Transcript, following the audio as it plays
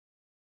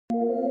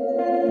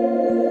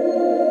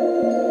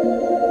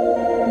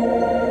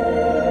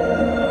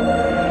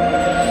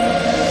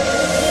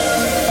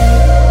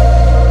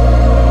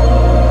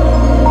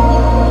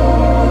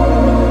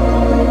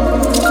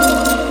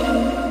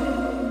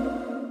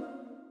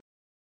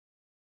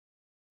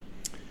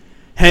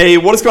Hey,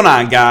 what is going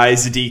on,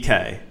 guys?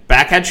 DK.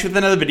 Back at you with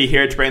another video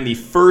here to bring the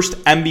first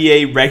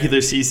NBA regular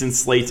season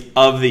slate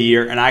of the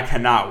year, and I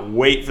cannot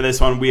wait for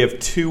this one. We have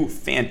two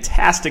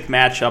fantastic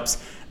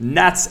matchups,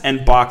 Nets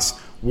and Bucks,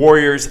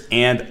 Warriors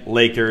and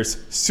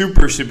Lakers.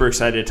 Super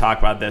excited to talk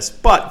about this.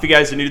 But if you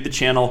guys are new to the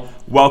channel,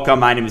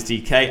 welcome. My name is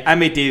DK. I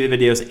make daily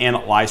videos and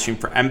live stream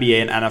for NBA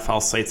and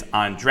NFL slates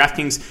on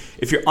Draftkings.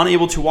 If you're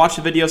unable to watch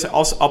the videos, I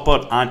also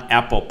upload on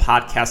Apple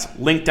Podcasts.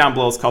 Link down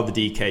below is called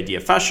the DK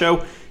DFS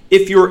Show.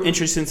 If you're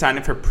interested in signing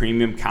up for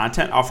premium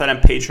content, offer that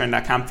on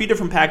patreon.com. Few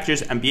different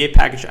packages, NBA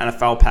package,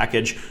 NFL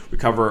package. We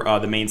cover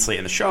the main slate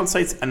and the showdown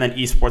slates, and then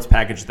esports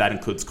package. That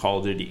includes Call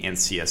of Duty and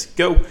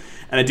CSGO.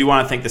 And I do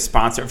want to thank the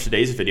sponsor of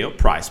today's video,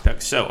 Prize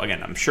Picks. So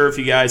again, I'm sure if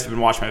you guys have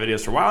been watching my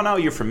videos for a while now,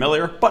 you're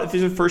familiar. But if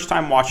it's your first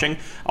time watching,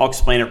 I'll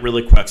explain it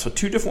really quick. So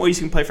two different ways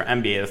you can play for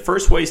NBA. The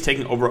first way is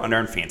taking over under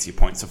on fantasy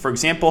points. So for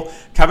example,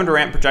 Kevin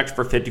Durant projected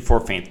for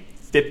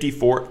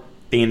 54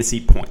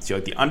 fantasy points. Do you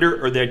like the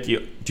under or do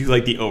you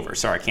like the over?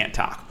 Sorry, I can't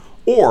talk.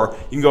 Or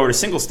you can go over to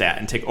single stat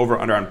and take over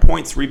under on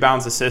points,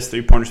 rebounds, assists,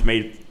 3-pointers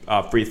made,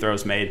 free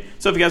throws made.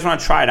 So if you guys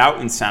want to try it out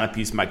and sign up,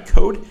 use my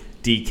code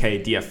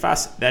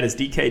DKDFS. That is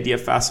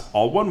DKDFS,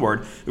 all one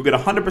word. You'll get a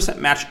 100%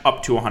 match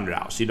up to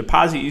 $100. So you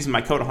deposit using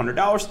my code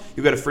 $100,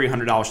 you'll get a free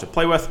 $100 to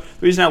play with.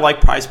 The reason I like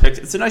Prize Picks,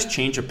 it's a nice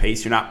change of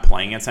pace. You're not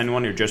playing against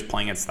anyone, you're just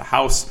playing against the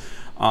house.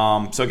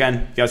 So again,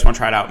 if you guys want to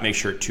try it out, make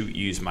sure to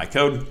use my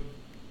code.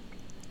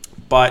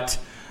 But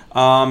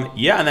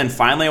and then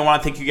finally, I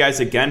want to thank you guys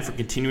again for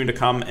continuing to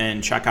come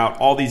and check out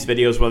all these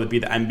videos, whether it be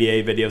the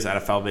NBA videos,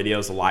 NFL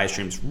videos, the live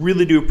streams.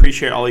 Really do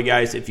appreciate all you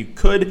guys. If you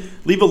could,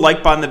 leave a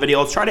like button on the video.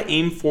 Let's try to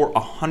aim for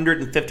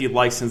 150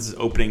 likes since it's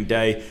opening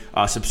day.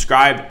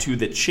 Subscribe to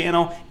the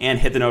channel and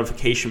hit the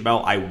notification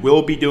bell. I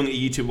will be doing a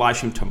YouTube live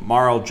stream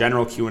tomorrow,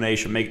 general Q&A,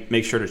 so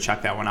make sure to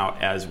check that one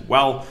out as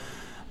well.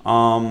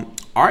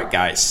 All right,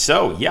 guys,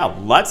 so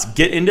let's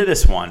get into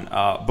this one.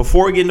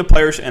 Before we get into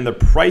players and the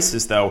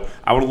prices, though,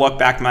 I want to look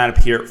back my lineup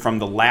here from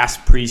the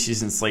last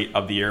preseason slate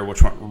of the year,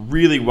 which went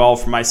really well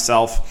for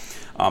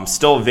myself.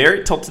 Still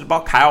very tilted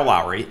about Kyle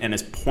Lowry and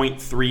his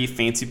 0.3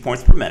 fantasy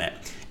points per minute.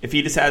 If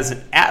he just has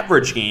an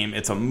average game,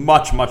 it's a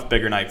much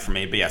bigger night for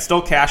me. But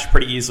still cash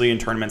pretty easily in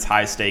tournaments,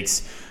 high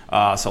stakes.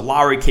 So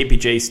Lowry,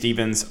 KPJ,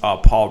 Stevens,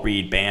 Paul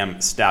Reed, Bam,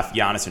 Steph,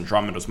 Giannis, and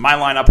Drummond was my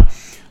lineup.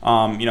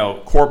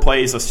 Core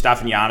plays of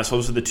Steph and Giannis,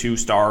 those are the two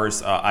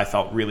stars I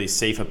felt really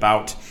safe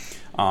about.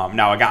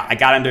 Now I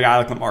got into a guy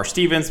like Lamar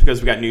Stevens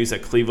because we got news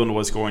that Cleveland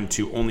was going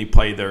to only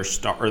play their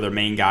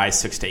main guy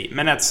 6 to 8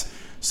 minutes.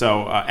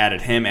 So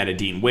added him, added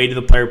Dean Wade to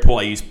the player pool.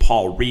 I used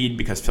Paul Reed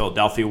because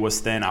Philadelphia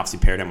was thin. Obviously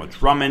paired him with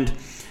Drummond.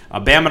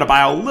 Bam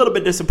Adebayo, a little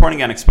bit disappointing.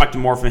 Again, expected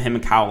more from him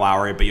and Kyle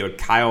Lowry, but you had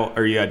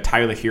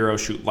Tyler Hero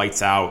shoot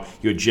lights out.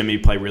 You had Jimmy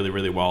play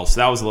really well.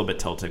 So that was a little bit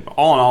tilting. But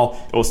all in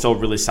all, it was still a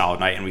really solid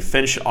night, and we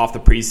finished off the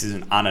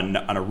preseason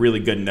on a really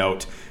good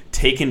note,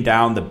 taking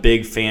down the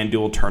big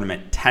FanDuel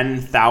tournament,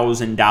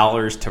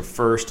 $10,000 to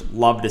first.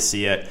 Love to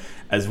see it,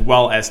 as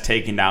well as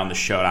taking down the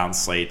showdown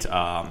slate.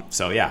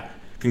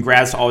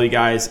 Congrats to all you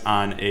guys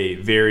on a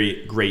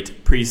very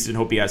great preseason.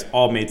 Hope you guys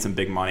all made some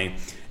big money.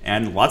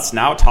 And let's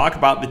now talk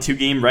about the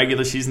two-game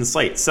regular season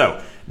slate.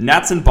 So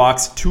Nets and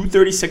Bucks,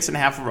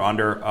 236.5 over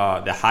under,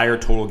 the higher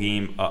total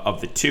game of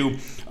the two.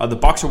 The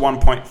Bucks are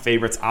 1-point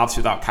favorites,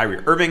 obviously without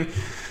Kyrie Irving.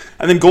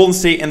 And then Golden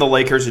State and the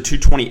Lakers are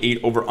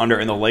 228 over under,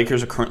 and the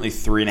Lakers are currently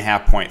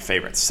 3.5-point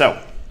favorites.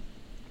 So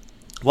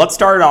let's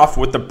start it off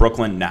with the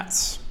Brooklyn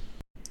Nets.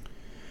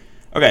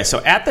 Okay,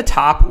 so at the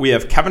top, we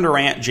have Kevin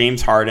Durant,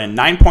 James Harden,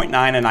 9.9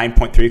 and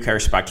 9.3K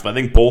respectively. I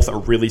think both are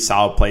really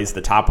solid plays. At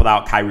the top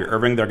without Kyrie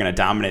Irving, they're going to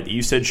dominate the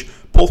usage.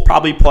 Both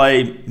probably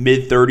play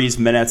mid-30s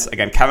minutes.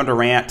 Again, Kevin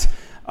Durant,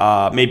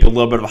 maybe a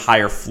little bit of a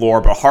higher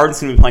floor, but Harden's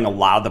going to be playing a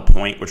lot of the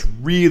point, which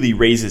really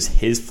raises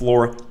his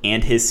floor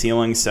and his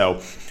ceiling. So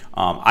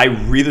I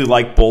really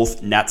like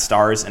both net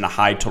stars in a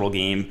high total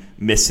game,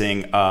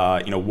 missing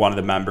one of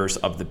the members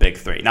of the big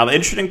three. Now, the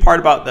interesting part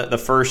about the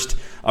first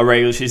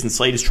regular season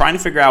slate is trying to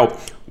figure out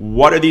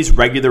what are these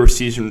regular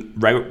season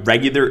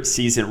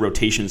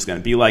rotations going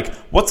to be like.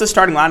 What's the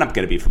starting lineup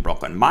going to be for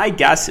Brooklyn? My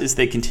guess is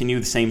they continue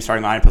the same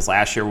starting lineup as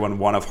last year when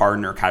one of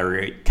Harden or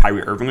Kyrie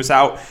Irving was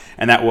out,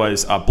 and that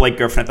was Blake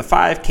Griffin at the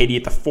 5, KD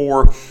at the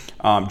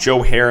 4,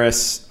 Joe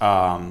Harris,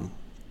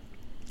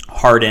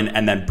 Harden,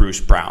 and then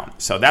Bruce Brown.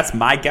 So that's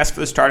my guess for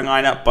the starting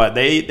lineup, but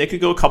they could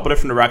go a couple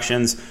different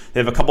directions. They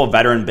have a couple of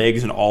veteran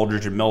bigs in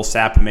Aldridge and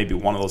Millsap, and maybe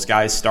one of those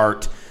guys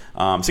start.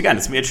 So again, it's going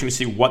to be interesting to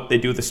see what they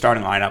do with the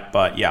starting lineup.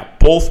 But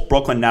both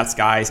Brooklyn Nets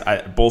guys,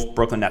 both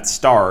Brooklyn Nets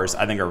stars,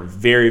 I think are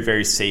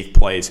very safe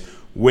plays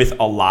with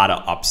a lot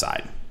of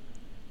upside.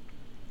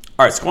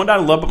 All right, so going down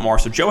a little bit more.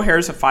 So Joe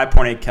Harris at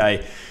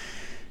 5.8K.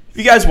 If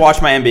you guys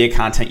watch my NBA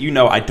content, you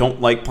know I don't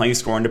like playing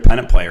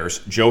score-independent players.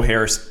 Joe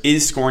Harris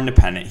is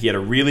score-independent. He had a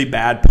really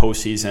bad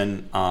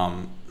postseason.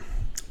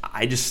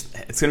 It's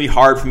going to be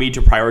hard for me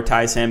to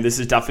prioritize him. This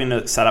is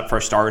definitely a setup for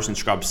a stars and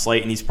scrub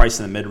slate, and he's priced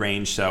in the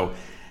mid-range. So,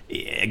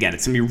 again,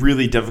 it's going to be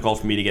really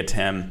difficult for me to get to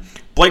him.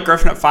 Blake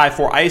Griffin at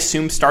 5'4", I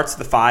assume starts at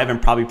the 5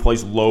 and probably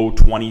plays low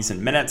 20s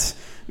in minutes.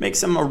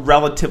 makes him a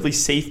relatively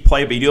safe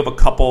play, but you do have a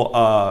couple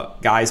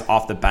guys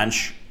off the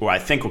bench who I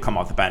think will come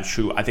off the bench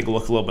who I think will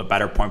look a little bit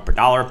better point per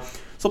dollar.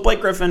 So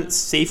Blake Griffin,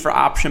 safer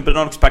option, but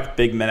don't expect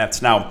big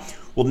minutes. Now,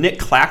 will Nick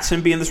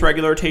Claxton be in this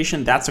regular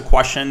rotation? That's a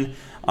question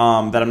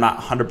that I'm not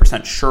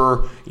 100%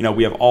 sure.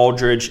 We have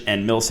Aldridge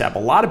and Millsap, a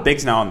lot of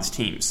bigs now on this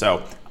team.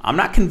 So I'm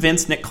not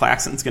convinced Nick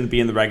Claxton's going to be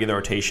in the regular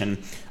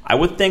rotation. I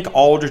would think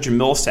Aldridge and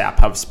Millsap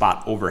have a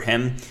spot over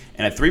him.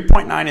 And at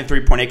 3.9 and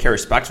 3.8K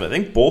respectively, I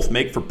think both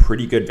make for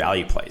pretty good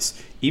value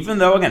plays. Even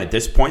though, again, at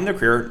this point in their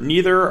career,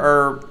 neither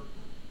are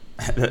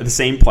the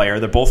same player.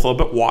 They're both a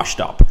little bit washed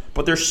up.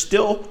 But they're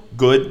still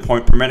good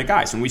point per minute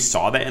guys. And we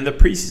saw that in the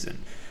preseason.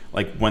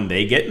 Like, when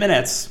they get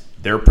minutes,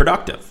 they're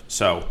productive.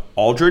 So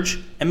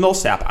Aldridge and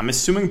Millsap, I'm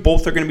assuming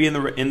both are going to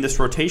be in this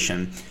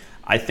rotation.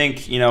 I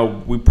think,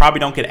 we probably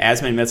don't get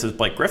as many minutes as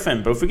Blake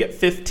Griffin, but if we get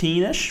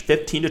 15-ish,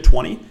 15 to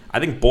 20, I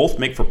think both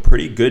make for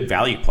pretty good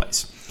value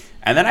plays.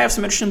 And then I have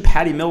some interest in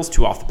Patty Mills,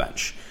 too, off the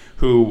bench,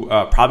 who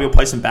probably will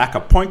play some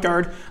backup point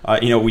guard.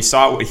 We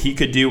saw what he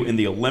could do in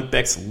the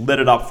Olympics, lit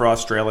it up for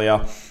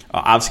Australia.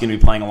 Obviously going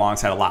to be playing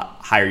alongside a lot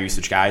higher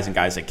usage guys and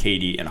guys like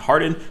KD and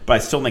Harden, but I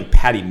still think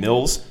Patty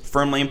Mills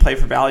firmly in play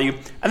for value.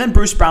 And then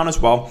Bruce Brown as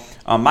well.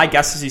 My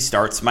guess is he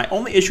starts. My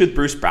only issue with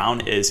Bruce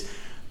Brown is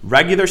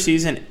regular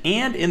season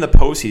and in the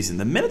postseason,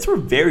 the minutes were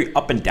very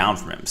up and down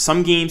from him.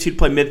 Some games he'd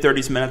play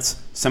mid-30s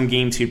minutes. Some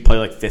games he'd play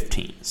like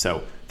 15.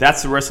 So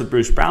that's the risk with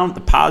Bruce Brown.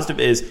 The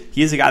positive is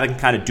he's a guy that can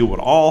kind of do it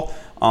all.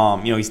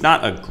 He's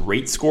not a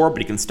great scorer, but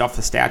he can stuff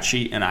the stat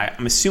sheet, and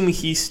I'm assuming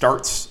he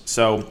starts.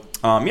 So,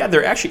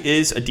 there actually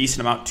is a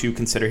decent amount to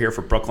consider here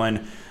for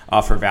Brooklyn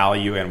for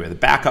value. And we have the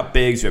backup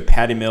bigs. We have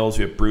Patty Mills.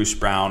 We have Bruce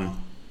Brown.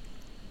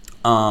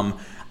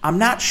 I'm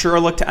not sure I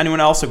look to anyone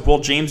else. Like, will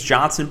James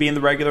Johnson be in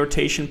the regular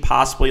rotation?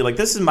 Possibly. Like,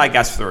 this is my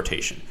guess for the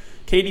rotation.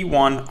 KD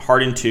 1,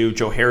 Harden 2,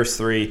 Joe Harris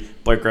 3,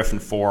 Blake Griffin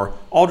 4,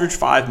 Aldridge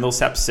 5,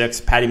 Millsap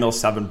 6, Patty Mills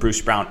 7,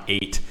 Bruce Brown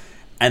 8.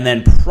 And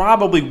then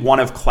probably one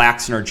of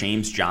Claxton or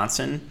James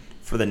Johnson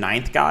for the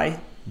 9th guy.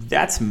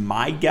 That's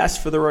my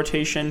guess for the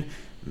rotation.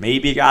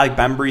 Maybe a guy like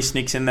Bembry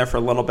sneaks in there for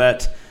a little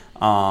bit.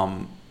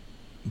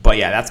 But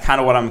yeah, that's kind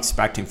of what I'm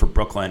expecting for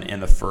Brooklyn in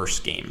the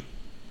first game.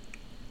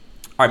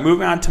 All right,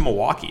 moving on to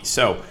Milwaukee.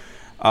 So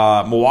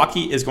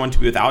Milwaukee is going to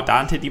be without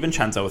Dante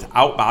DiVincenzo,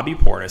 without Bobby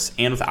Portis,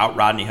 and without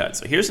Rodney Hood.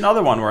 So here's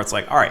another one where it's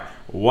like, all right,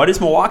 what is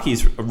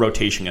Milwaukee's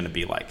rotation going to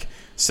be like?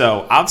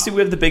 So obviously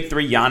we have the big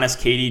three, Giannis,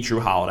 KD, Drew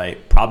Holiday.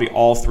 Probably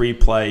all three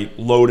play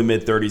low to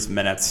mid-30s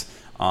minutes.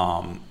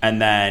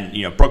 And then,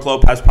 Brook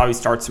Lopez probably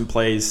starts and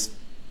plays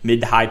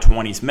mid to high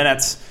 20s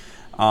minutes.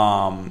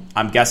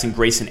 I'm guessing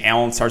Grayson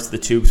Allen starts the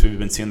 2 because we've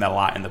been seeing that a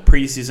lot in the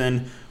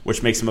preseason,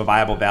 which makes him a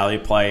viable value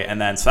play. And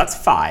then, so that's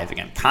 5.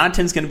 Again,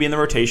 Connaughton's going to be in the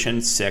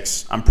rotation,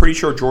 6. I'm pretty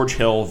sure George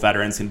Hill,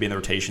 veteran's going to be in the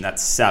rotation.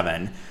 That's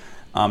 7.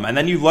 And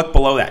then you look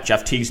below that.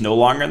 Jeff Teague's no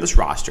longer in this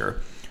roster.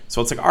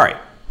 So it's like, all right,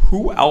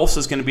 who else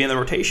is going to be in the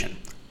rotation?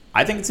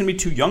 I think it's going to be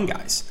 2 young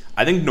guys.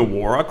 I think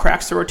Nwora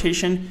cracks the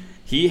rotation.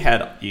 He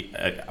had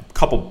a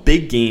couple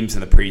big games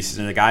in the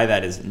preseason, a guy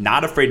that is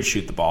not afraid to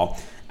shoot the ball.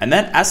 And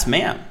then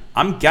S-Man.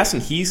 I'm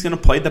guessing he's going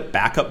to play the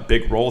backup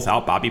big role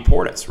without Bobby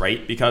Portis,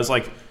 right? Because,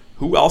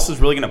 who else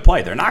is really going to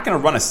play? They're not going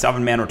to run a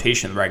 7-man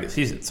rotation in the regular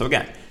season. So,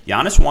 again,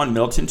 Giannis 1,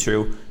 Middleton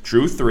 2,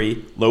 Drew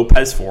 3,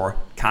 Lopez 4,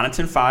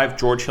 Connaughton 5,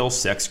 George Hill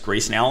 6,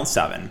 Grayson Allen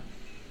 7.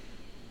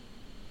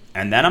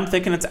 And then I'm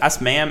thinking it's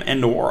S-Man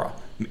and Nwora.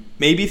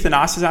 Maybe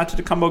Thanasis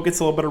Antetokounmpo gets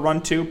a little bit of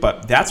run too,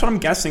 but that's what I'm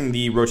guessing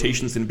the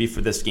rotation is going to be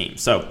for this game.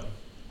 So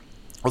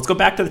let's go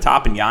back to the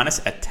top, and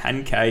Giannis at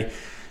 10K.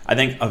 I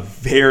think a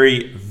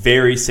very,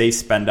 very safe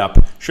spend up.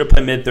 Should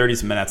play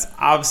mid-30s minutes.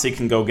 Obviously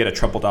can go get a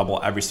triple-double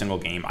every single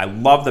game. I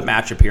love the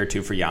matchup here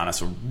too for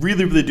Giannis. I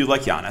really, really do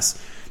like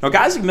Giannis. Now,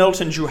 guys like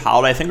Middleton, Drew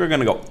Holiday, I think are going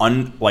to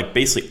go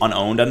basically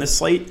unowned on this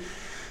slate.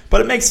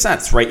 But it makes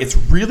sense, right? It's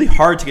really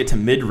hard to get to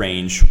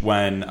mid-range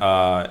when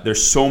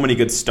there's so many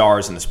good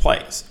stars in this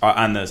place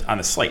on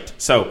the slate.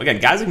 So again,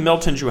 guys like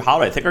Middleton, Drew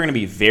Holiday, I think are going to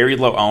be very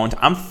low owned.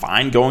 I'm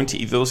fine going to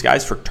either of those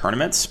guys for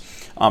tournaments.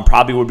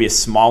 Probably would be a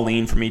small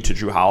lean for me to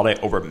Drew Holiday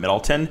over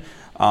Middleton.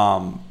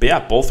 But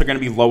yeah, both are going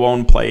to be low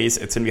owned plays.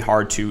 It's going to be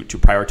hard to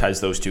prioritize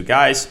those 2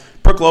 guys.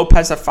 Brook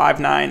Lopez at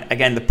 5'9".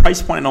 Again, the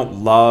price point I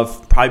don't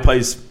love. Probably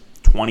plays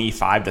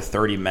 25 to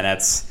 30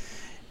 minutes.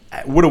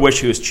 I would have wished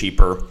he was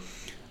cheaper.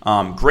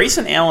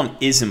 Grayson Allen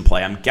is in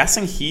play. I'm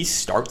guessing he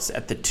starts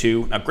at the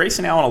 2. Now,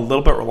 Grayson Allen a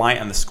little bit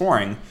reliant on the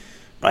scoring,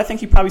 but I think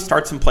he probably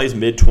starts and plays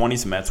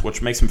mid-20s minutes,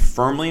 which makes him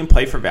firmly in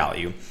play for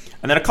value.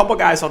 And then a couple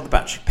guys off the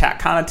bench. Pat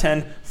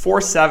Connaughton,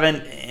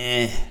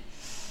 4.7,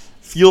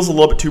 feels a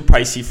little bit too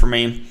pricey for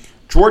me.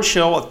 George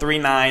Hill at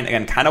 3.9,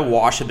 again, kind of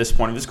washed at this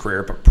point of his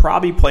career, but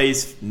probably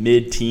plays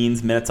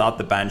mid-teens minutes off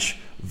the bench,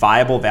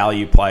 viable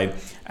value play.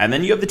 And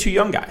then you have the 2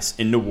 young guys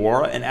in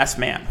Nwora and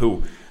S-Man,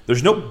 who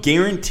there's no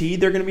guarantee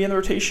they're going to be in the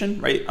rotation,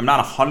 right? I'm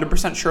not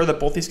 100% sure that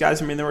both these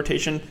guys are going to be in the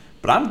rotation,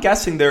 but I'm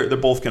guessing they're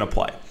both going to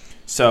play.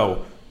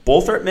 So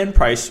Both are at min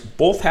price.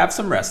 Both have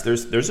some risk.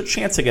 There's a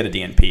chance to get a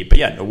DNP. But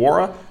yeah,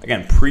 Nwora,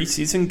 again,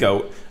 preseason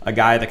GOAT, a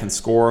guy that can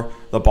score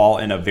the ball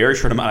in a very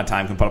short amount of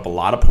time, can put up a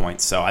lot of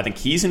points. So I think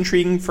he's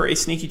intriguing for a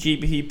sneaky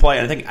GPP play.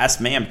 And I think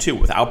S-Mam, too,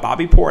 without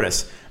Bobby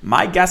Portis.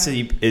 My guess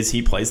is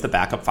he plays the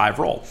backup 5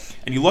 role.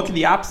 And you look at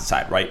the opposite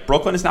side, right?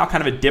 Brooklyn is now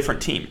kind of a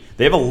different team.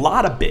 They have a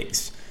lot of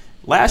bigs.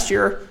 Last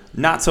year,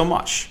 not so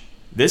much.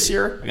 This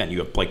year, again, you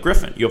have Blake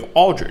Griffin, you have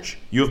Aldridge,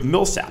 you have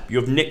Millsap, you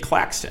have Nick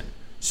Claxton.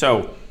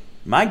 So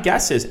my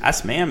guess is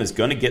S-Mam is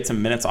going to get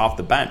some minutes off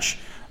the bench.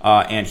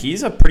 And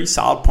he's a pretty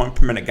solid point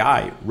per minute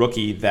guy,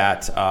 rookie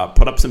that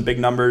put up some big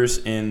numbers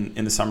in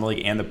the Summer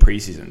League and the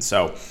preseason.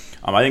 So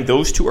I think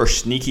those two are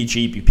sneaky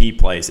GPP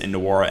plays in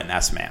Nwora and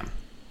S-Mam.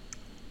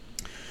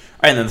 All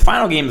right, and then the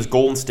final game is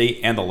Golden State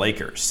and the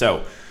Lakers.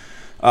 So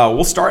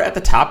we'll start at the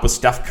top with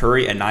Steph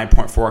Curry at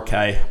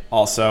 9.4K.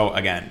 Also,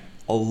 again,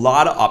 a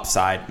lot of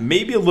upside,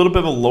 maybe a little bit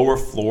of a lower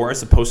floor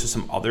as opposed to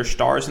some other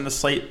stars in the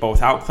slate, but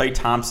without Klay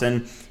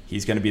Thompson,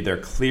 he's going to be their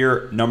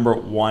clear number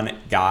one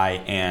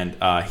guy, and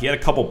he had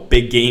a couple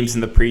big games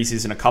in the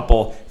preseason, a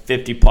couple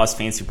 50-plus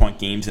fantasy point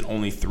games in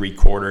only 3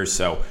 quarters,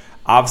 so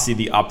obviously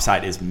the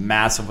upside is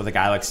massive with a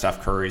guy like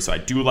Steph Curry, so I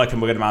do like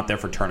him. We'll get him out there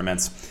for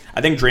tournaments. I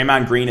think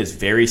Draymond Green is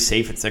very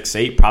safe at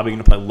 6'8", probably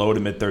going to play low to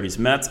mid-30s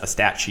minutes, a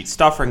stat sheet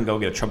stuffer, can go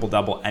get a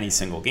triple-double any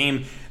single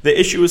game. The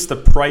issue is the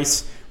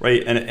price,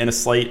 right, in a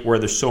slate where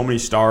there's so many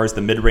stars,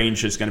 the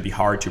mid-range is going to be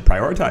hard to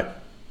prioritize.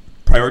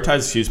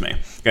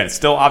 Again, it's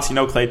still obviously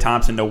no Klay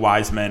Thompson, no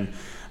Wiseman.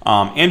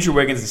 Andrew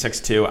Wiggins at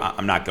 6'2",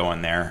 I'm not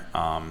going there.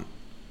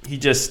 He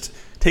just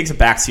takes a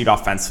backseat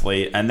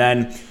offensively. And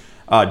then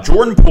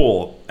Jordan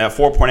Poole at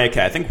 4.8K,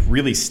 I think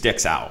really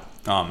sticks out.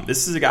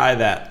 This is a guy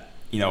that,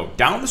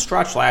 down the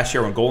stretch last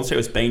year when Golden State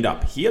was banged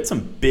up, he had some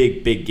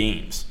big, big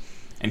games.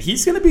 And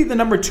he's going to be the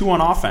number 2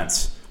 on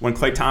offense when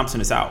Klay Thompson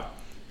is out.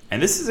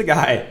 And this is a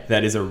guy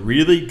that is a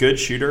really good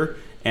shooter,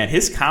 and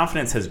his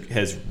confidence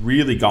has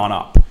really gone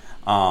up.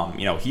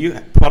 He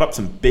put up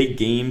some big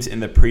games in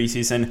the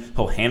preseason.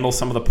 He'll handle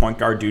some of the point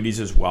guard duties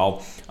as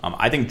well.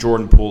 I think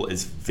Jordan Poole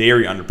is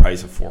very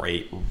underpriced at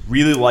 4.8.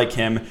 Really like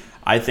him.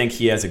 I think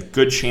he has a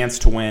good chance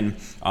to win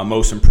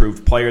most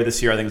improved player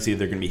this year. I think it's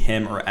either going to be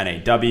him or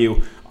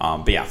NAW.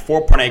 But yeah,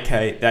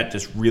 4.8K, that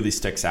just really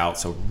sticks out.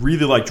 So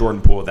really like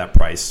Jordan Poole at that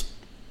price.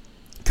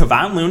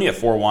 Kevon Looney at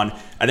 4.1,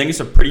 I think it's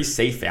a pretty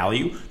safe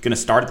value. Going to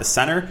start at the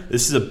center.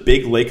 This is a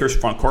big Lakers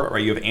front court,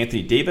 right? You have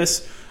Anthony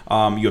Davis.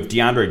 You have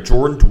DeAndre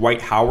Jordan,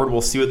 Dwight Howard.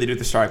 We'll see what they do with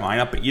the starting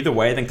lineup. But either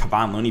way, I think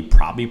Kevon Looney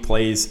probably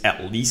plays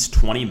at least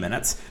 20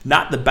 minutes.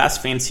 Not the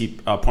best fantasy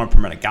point per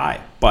minute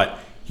guy, but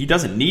he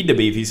doesn't need to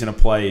be if he's going to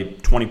play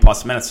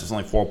 20-plus minutes. It's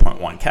only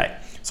 4.1K.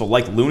 So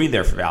like Looney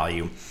there for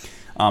value.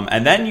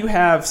 And then you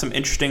have some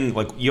interesting,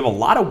 you have a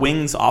lot of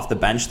wings off the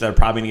bench that are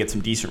probably going to get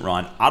some decent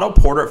run. Otto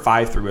Porter at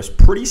 5.3 was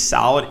pretty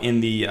solid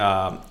in the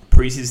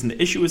preseason.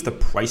 The issue is the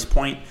price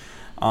point.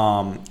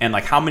 And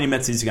how many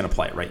minutes he's going to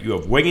play, right? You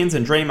have Wiggins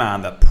and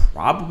Draymond that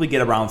probably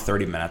get around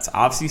 30 minutes.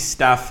 Obviously,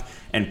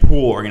 Steph and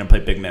Poole are going to play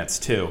big minutes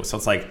too. So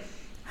it's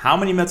how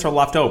many minutes are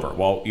left over?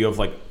 Well, you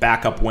have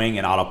backup wing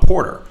and Otto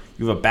Porter.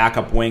 You have a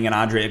backup wing and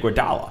Andre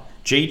Iguodala.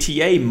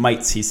 JTA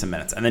might see some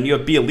minutes. And then you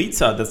have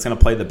Bjelica that's going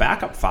to play the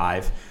backup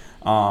 5.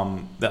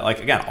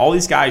 Again, all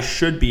these guys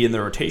should be in the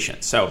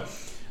rotation. So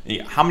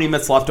how many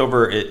minutes left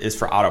over is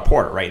for Otto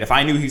Porter, right? If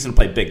I knew he's going to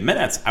play big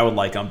minutes, I would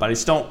like him, but I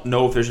just don't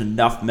know if there's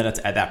enough minutes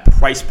at that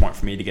price point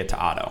for me to get to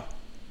Otto.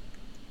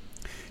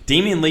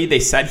 Damian Lee, they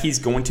said he's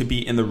going to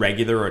be in the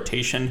regular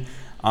rotation.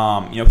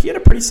 He had a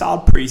pretty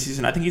solid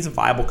preseason. I think he's a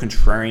viable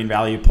contrarian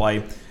value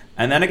play.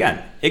 And then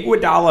again,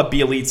 Iguodala,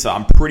 Bjelica,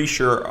 I'm pretty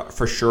sure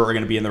for sure are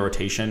going to be in the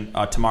rotation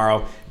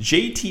tomorrow.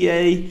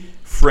 JTA,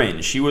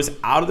 fringe. He was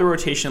out of the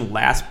rotation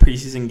last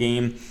preseason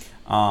game.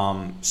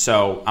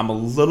 So I'm a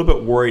little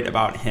bit worried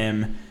about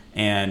him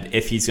and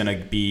if he's going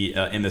to be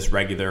in this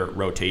regular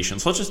rotation.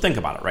 So let's just think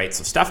about it, right?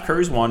 So Steph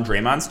Curry's 1,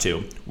 Draymond's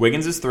 2,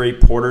 Wiggins is 3,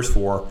 Porter's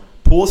 4,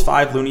 Poole is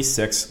 5, Looney's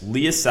 6,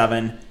 Lee is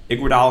 7,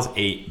 Iguodala's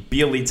 8,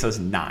 Bjelica's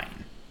 9.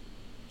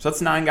 So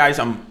that's 9 guys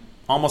I'm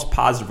almost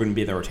positive are going to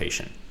be in the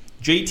rotation.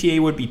 JTA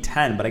would be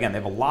 10, but again, they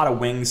have a lot of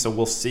wings, so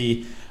we'll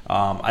see.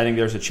 I think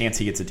there's a chance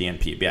he gets a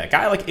DNP. But yeah, a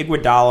guy like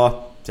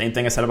Iguodala, same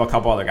thing I said about a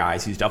couple other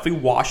guys. He's definitely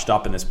washed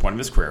up in this point of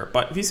his career.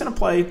 But if he's going to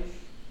play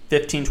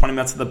 15, 20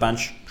 minutes at the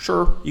bench,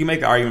 sure, you can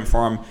make the argument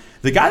for him.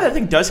 The guy that I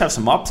think does have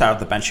some upside at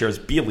the bench here is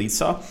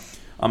Bjelica,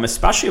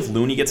 especially if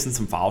Looney gets in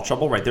some foul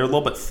trouble, right? They're a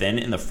little bit thin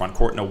in the front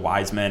court. No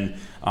Wiseman.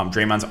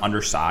 Draymond's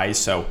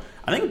undersized. So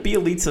I think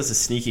Bjelica is a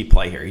sneaky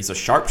play here. He's a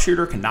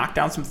sharpshooter, can knock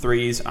down some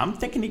threes. I'm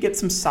thinking he gets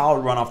some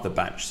solid run off the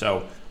bench. So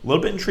a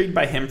little bit intrigued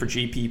by him for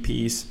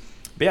GPPs.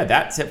 But yeah,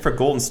 that's it for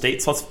Golden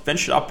State. So let's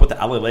finish it up with the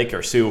LA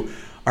Lakers, who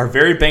are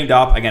very banged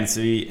up. Again, it's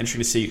going to be interesting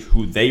to see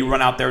who they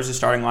run out there as a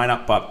starting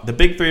lineup. But the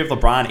big three of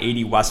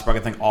LeBron, AD, Westbrook, I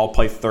think all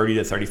play 30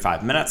 to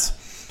 35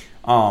 minutes.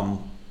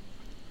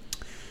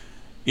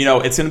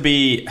 It's going to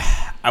be,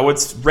 I would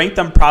rank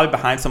them probably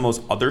behind some of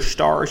those other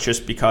stars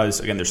just because,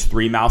 again, there's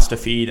 3 mouths to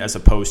feed as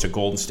opposed to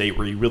Golden State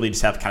where you really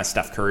just have kind of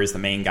Steph Curry as the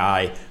main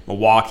guy.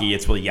 Milwaukee,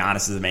 it's really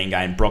Giannis as the main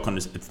guy. And Brooklyn,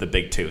 it's the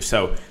big 2.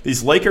 So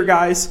these Laker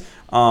guys,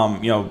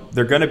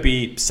 they're going to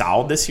be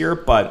solid this year,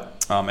 but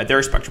at their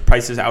respective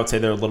prices, I would say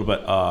they're a little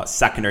bit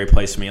secondary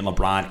place for me in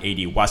LeBron,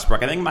 AD,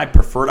 Westbrook. I think my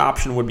preferred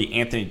option would be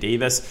Anthony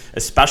Davis,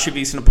 especially if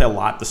he's going to play a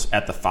lot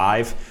at the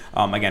 5.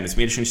 Again, it's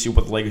interesting to see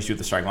what the Lakers do with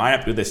the starting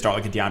lineup. Do they start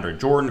like a DeAndre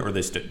Jordan, or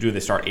do they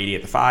start AD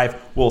at the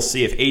 5? We'll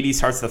see. If AD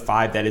starts at the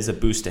 5, that is a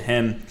boost to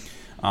him.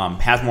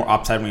 Has more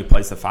upside when he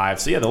plays the 5.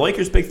 So, yeah, the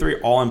Lakers' big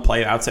 3 all in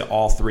play. I would say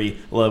all 3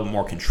 a little bit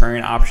more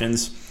contrarian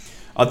options.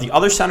 The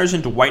other centers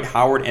in Dwight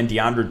Howard and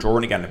DeAndre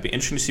Jordan, again, it'd be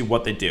interesting to see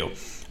what they do.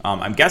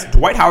 I'm guessing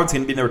Dwight Howard's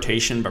going to be in the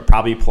rotation, but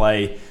probably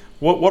play.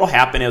 What'll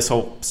happen is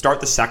he'll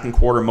start the second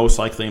quarter most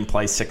likely and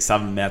play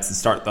 6-7 minutes, and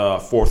start the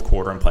fourth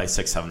quarter and play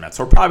 6-7 minutes.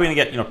 So we're probably going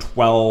to get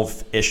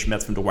 12-ish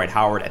minutes from Dwight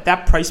Howard at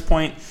that price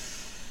point.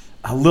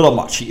 A little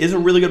much. He is a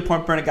really good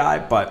point per minute guy,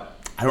 but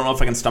I don't know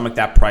if I can stomach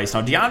that price.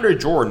 Now DeAndre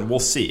Jordan, we'll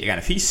see. Again,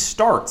 if he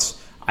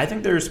starts, I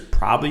think there's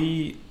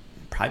probably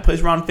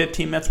plays around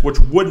 15 minutes, which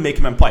would make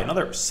him in play.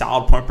 Another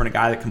solid point per minute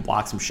guy that can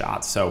block some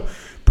shots. So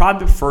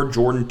probably prefer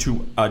Jordan to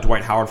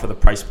Dwight Howard for the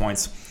price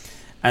points.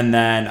 And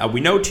then we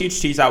know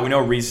THT's out. We know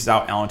Reeves is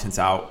out. Ellington's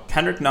out.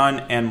 Kendrick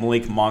Nunn and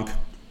Malik Monk.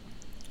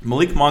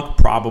 Malik Monk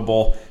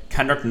probable.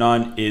 Kendrick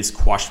Nunn is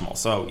questionable.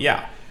 So,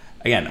 yeah.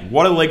 Again,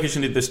 what are the Lakers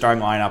going to do with this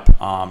starting lineup?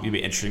 It'll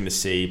be interesting to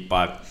see.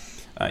 But,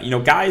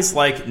 guys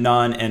like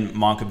Nunn and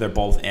Monk, if they're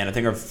both in, I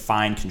think are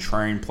fine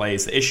contrarian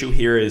plays. The issue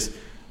here is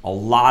a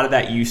lot of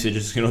that usage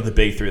is going to the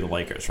big 3 of the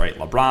Lakers, right?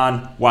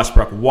 LeBron,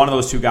 Westbrook, one of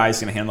those 2 guys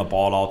is going to handle the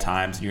ball at all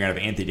times. And you're going to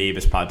have Anthony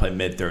Davis probably play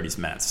mid-30s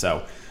minutes.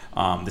 So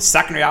the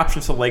secondary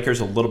options for the Lakers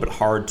are a little bit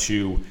hard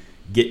to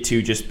get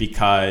to just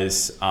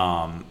because,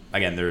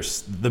 again,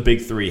 there's the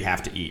big 3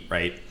 have to eat,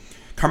 right?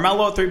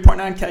 Carmelo at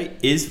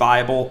 3.9K is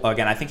viable.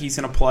 Again, I think he's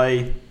going to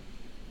play,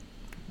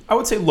 I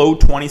would say, low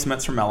 20s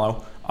minutes for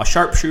Melo. A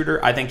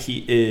sharpshooter, I think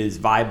he is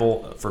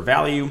viable for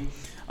value.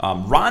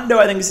 Rondo,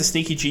 I think, is a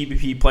sneaky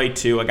GBP play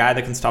too, a guy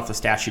that can stuff the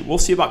stat sheet. We'll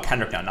see about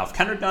Kendrick Nunn. Now, if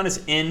Kendrick Nunn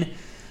is in,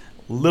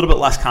 a little bit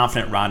less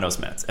confident in Rondo's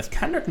minutes. If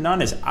Kendrick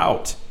Nunn is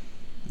out,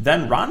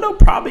 then Rondo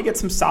probably gets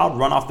some solid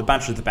run off the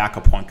bench as the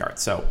backup point guard.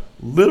 So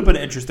a little bit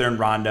of interest there in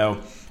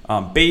Rondo.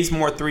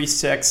 Bazemore,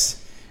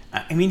 3.6.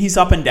 I mean, he's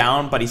up and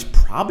down, but he's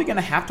probably going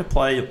to have to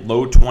play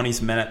low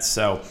 20s minutes.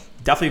 So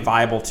definitely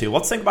viable too.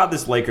 Let's think about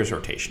this Lakers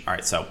rotation. All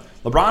right, so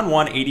LeBron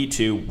 1,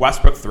 82,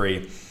 Westbrook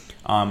 3.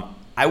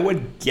 I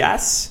would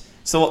guess.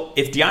 So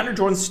if DeAndre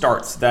Jordan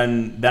starts,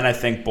 then I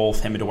think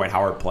both him and Dwight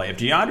Howard play. If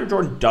DeAndre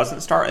Jordan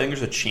doesn't start, I think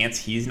there's a chance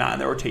he's not in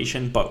the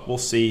rotation, but we'll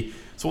see.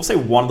 So we'll say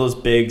one of those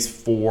bigs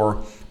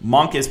 4.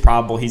 Monk is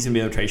probable. He's going to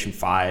be in the rotation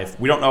 5.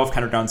 We don't know if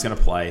Kendrick Nunn's going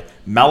to play.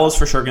 Melo's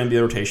for sure going to be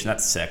in the rotation.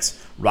 That's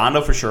 6.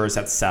 Rondo for sure is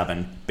at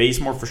 7.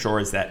 Bazemore for sure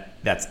is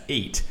that's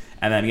 8.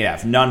 And then,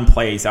 if Nunn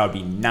plays, that would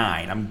be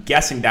 9. I'm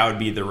guessing that would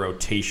be the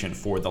rotation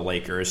for the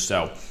Lakers.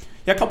 So,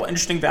 a couple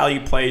interesting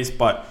value plays,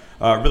 but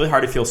really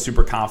hard to feel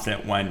super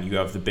confident when you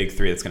have the big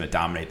 3 that's going to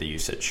dominate the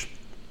usage.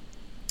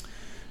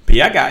 But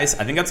yeah, guys,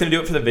 I think that's going to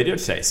do it for the video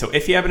today. So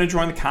if you have been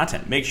enjoying the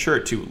content, make sure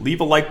to leave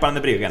a like button on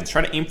the video. Again,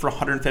 try to aim for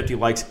 150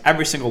 likes.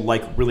 Every single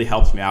like really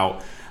helps me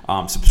out.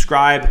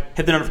 Subscribe,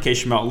 hit the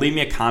notification bell, leave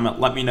me a comment.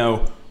 Let me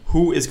know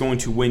who is going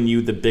to win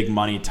you the big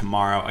money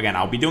tomorrow. Again,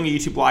 I'll be doing a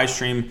YouTube live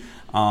stream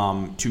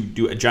to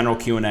do a general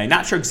Q&A.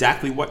 Not sure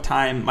exactly what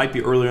time. Might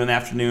be earlier in the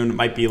afternoon.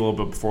 Might be a little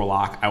bit before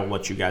lock. I will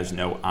let you guys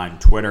know on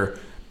Twitter.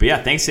 But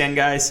yeah, thanks again,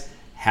 guys.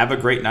 Have a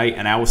great night,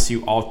 and I will see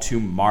you all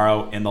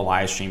tomorrow in the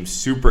live stream.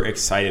 Super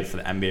excited for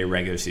the NBA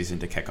regular season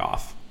to kick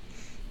off.